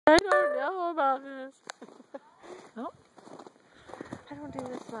know about this. Oh. I don't do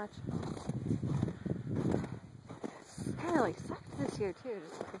this much. I kind of like sucked this year too.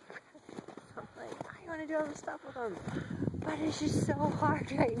 Just I'm like, I want to do all this stuff with them, but it's just so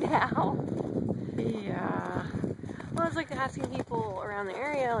hard right now. Yeah. Well, I was like asking people around the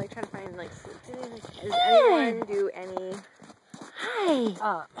area, like trying to find like, does anyone do any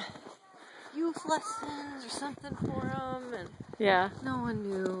youth lessons or something for them? And yeah. no one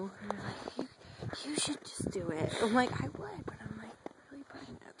knew. And they're like, you should just do it. I'm like, I would, but I'm like really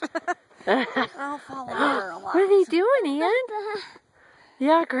pregnant. I'll fall over a lot. What are they doing, Ian?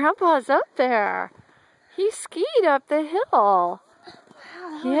 Yeah, Grandpa's up there. He skied up the hill. Wow,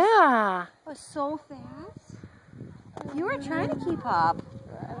 Yeah. that was so fast. You were trying to keep up.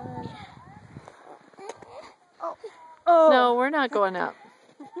 Oh. No, we're not going up.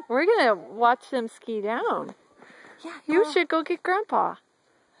 We're going to watch them ski down. Yeah, You should go get Grandpa.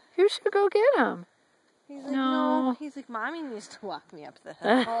 You should go get him. He's like, no. He's like, Mommy needs to walk me up the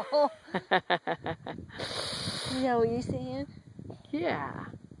hill. You know what you're saying? Yeah.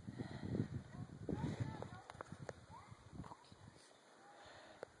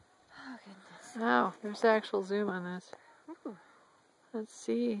 Oh, goodness. Wow, there's actual zoom on this. Ooh. Let's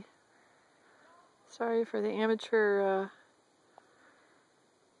see. Sorry for the amateur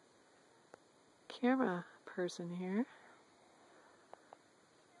camera person here.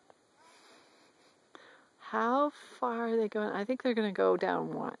 How far are they going? I think they're going to go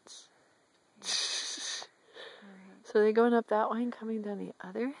down once. So they're going up that way and coming down the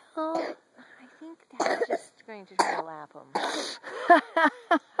other hill? I think Dad's just going to try to lap him.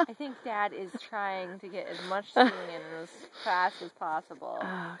 I think Dad is trying to get as much skiing in as fast as possible.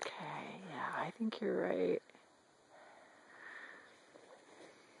 Okay, yeah, I think you're right.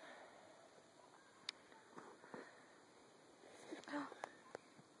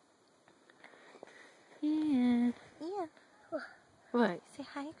 Ian. Ian. What? Say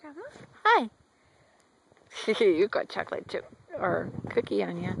hi, Grandma. Hi. You got chocolate chip or cookie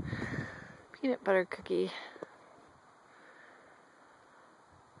on you. Peanut butter cookie.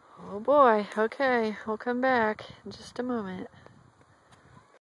 Oh boy. Okay, we'll come back in just a moment.